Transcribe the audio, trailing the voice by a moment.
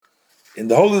In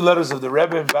the Holy Letters of the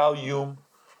Rebbe in volume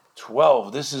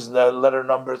 12, this is the letter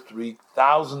number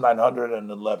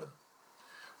 3911.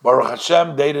 Baruch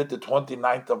Hashem, dated the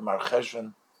 29th of Mar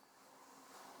Cheshvan,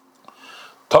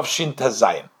 Tovshin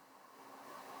Tezayin,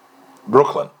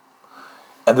 Brooklyn.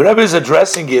 And the Rebbe is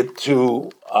addressing it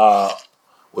to,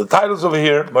 with titles over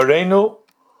here, Marenu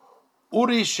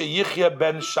Uri Sheyichya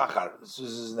ben Shachar. This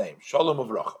is his name, Shalom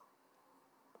Uvracha.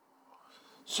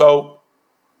 So,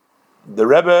 the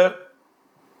Rebbe,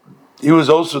 he was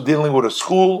also dealing with a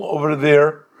school over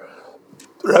there.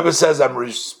 The Rebbe says, I'm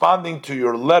responding to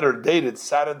your letter dated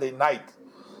Saturday night,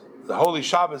 the Holy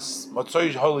Shabbos,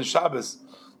 Motzoi Holy Shabbos,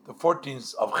 the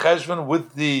 14th of Cheshvan,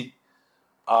 with the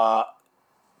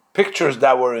pictures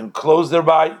that were enclosed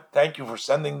thereby. Thank you for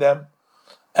sending them.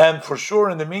 And for sure,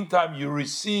 in the meantime, you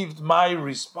received my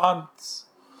response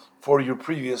for your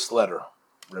previous letter,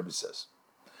 the Rebbe says.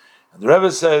 And the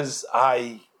Rebbe says,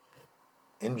 I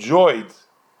enjoyed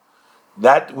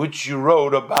that which you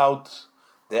wrote about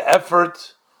the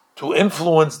effort to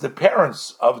influence the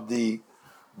parents of the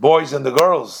boys and the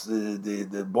girls,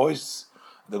 the boys,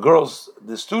 the girls,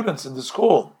 the students in the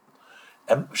school.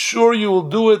 I'm sure you will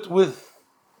do it with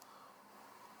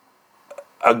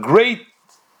a great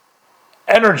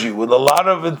energy, with a lot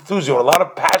of enthusiasm, a lot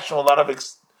of passion, a lot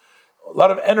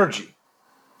of energy,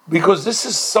 because this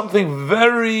is something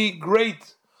very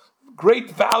great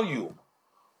value,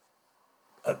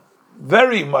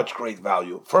 very much great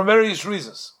value for various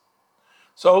reasons.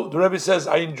 So the Rebbe says,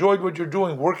 I enjoyed what you're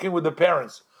doing, working with the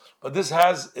parents, but this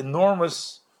has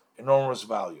enormous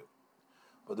value.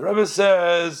 But the Rebbe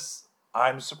says,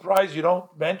 I'm surprised you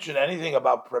don't mention anything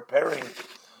about preparing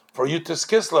for Yutas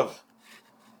Kislev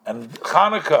and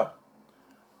Hanukkah.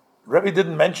 Rebbe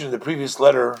didn't mention in the previous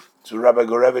letter to Rabbi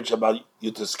Gorevich about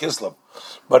Yutas Kislev,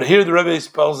 but here the Rebbe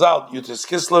spells out Yutas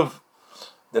Kislev,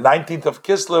 the 19th of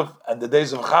Kislev, and the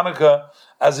days of Hanukkah,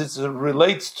 as it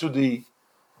relates to the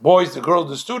boys, the girls,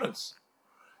 the students,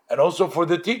 and also for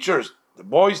the teachers, the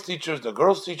boys' teachers, the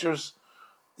girls' teachers.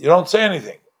 You don't say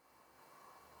anything.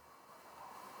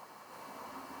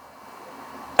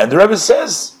 And the Rebbe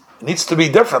says it needs to be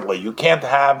differently. You can't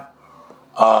have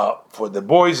for the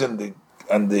boys and the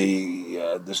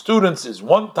students is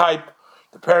one type.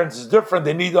 The parents is different.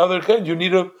 They need other kinds. You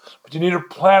need to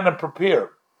plan and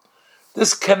prepare.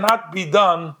 This cannot be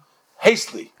done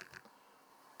hastily.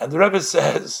 And the Rebbe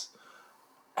says,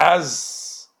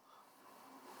 as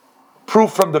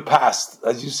proof from the past,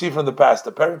 as you see from the past,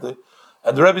 apparently,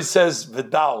 and the Rebbe says,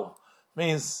 Vidal,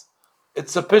 means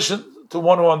it's sufficient to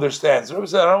one who understands. The Rebbe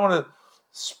said, I don't want to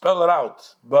spell it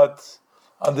out, but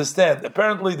understand.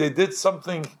 Apparently they did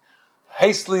something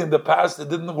hastily in the past, it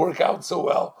didn't work out so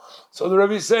well. So the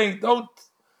Rebbe is saying, don't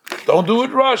do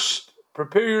it rushed.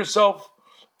 Prepare yourself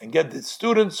and get the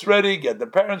students ready, get the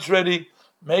parents ready,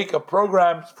 make a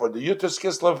program for the Yutas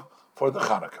Kislev, for the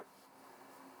Hanukkah.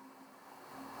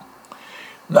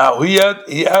 Now, he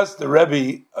asked the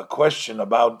Rebbe a question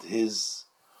about his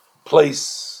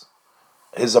place,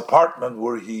 his apartment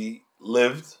where he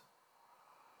lived,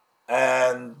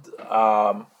 and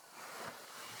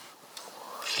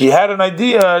he had an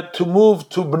idea to move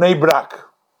to Bnei Brak.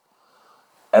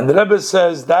 And the Rebbe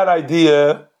says that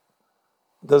idea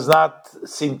does not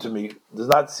seem to me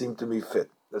fit.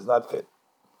 Does not fit.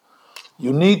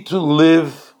 You need to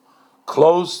live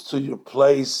close to your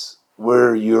place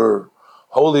where your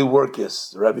holy work is.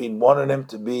 The Rebbe wanted him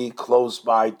to be close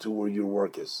by to where your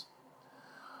work is.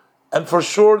 And for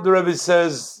sure, the Rebbe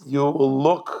says, you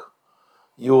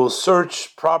will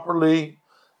search properly,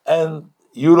 and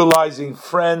utilizing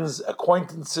friends,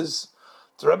 acquaintances.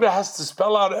 The Rebbe has to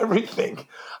spell out everything,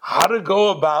 how to go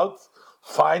about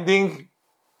finding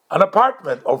an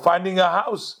apartment or finding a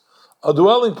house, a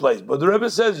dwelling place. But the Rebbe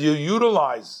says you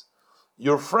utilize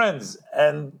your friends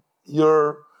and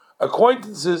your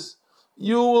acquaintances,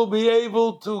 you will be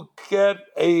able to get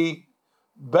a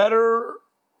better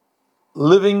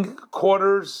living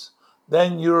quarters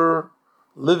than your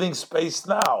living space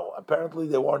now. Apparently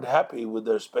they weren't happy with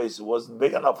their space. It wasn't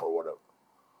big enough or whatever.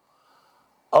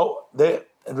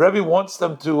 And Rebbe wants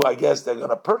them to, I guess they're going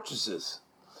to purchase this.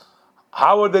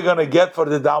 How are they going to get for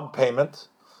the down payment?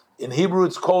 In Hebrew,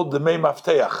 it's called the Mei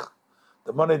Mafteach,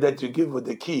 the money that you give with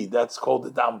the key. That's called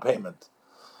the down payment.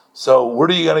 So where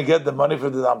are you going to get the money for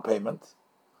the down payment?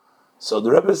 So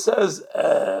the Rebbe says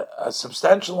a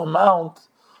substantial amount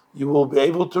you will be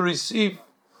able to receive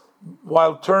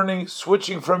while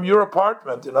switching from your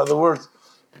apartment. In other words,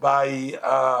 by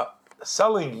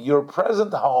selling your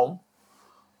present home,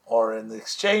 or in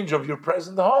exchange of your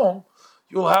present home,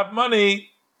 you'll have money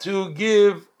to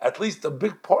give at least a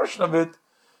big portion of it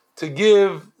to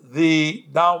give the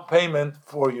down payment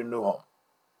for your new home.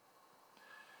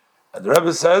 And the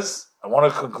Rebbe says, I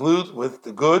want to conclude with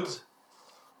the good,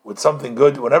 with something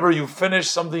good. Whenever you finish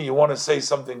something, you want to say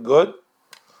something good.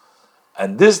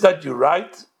 And this that you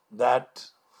write, that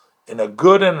in a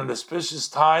good and an auspicious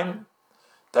time,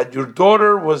 that your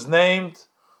daughter was named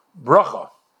Bracha.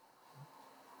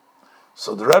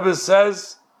 So the Rebbe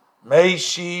says, may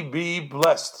she be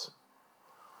blessed.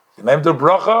 He named her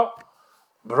Bracha,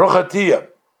 Brachatia.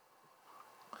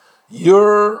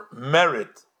 Your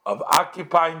merit of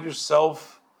occupying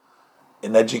yourself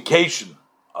in education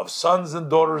of sons and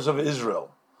daughters of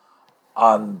Israel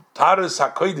on Taras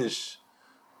HaKodesh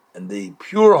and the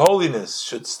pure holiness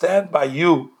should stand by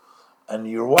you and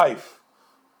your wife.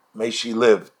 May she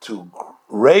live to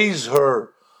raise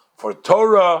her for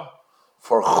Torah,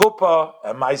 for Chuppah,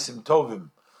 and Maisim Tovim,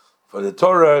 for the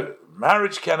Torah,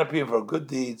 marriage canopy, for good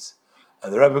deeds.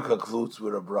 And the Rebbe concludes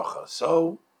with a bracha.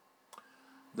 So,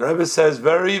 the Rebbe says,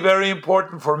 very, very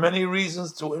important for many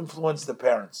reasons to influence the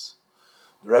parents.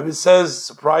 The Rebbe says,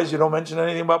 surprised you don't mention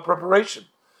anything about preparation.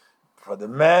 For the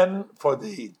men, for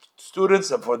the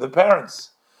students, and for the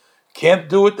parents. Can't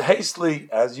do it hastily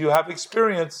as you have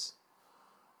experience.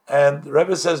 And the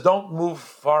Rebbe says, don't move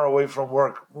far away from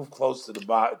work. Move close to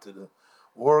the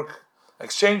work.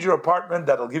 Exchange your apartment.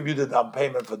 That'll give you the down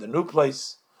payment for the new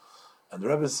place. And the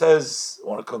Rebbe says, I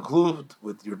want to conclude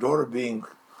with your daughter being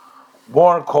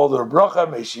born, called her bracha.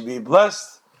 May she be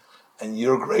blessed. And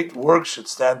your great work should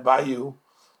stand by you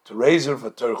to raise her for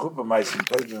Torah Chuppah Maisim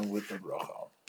Tovim with the bracha.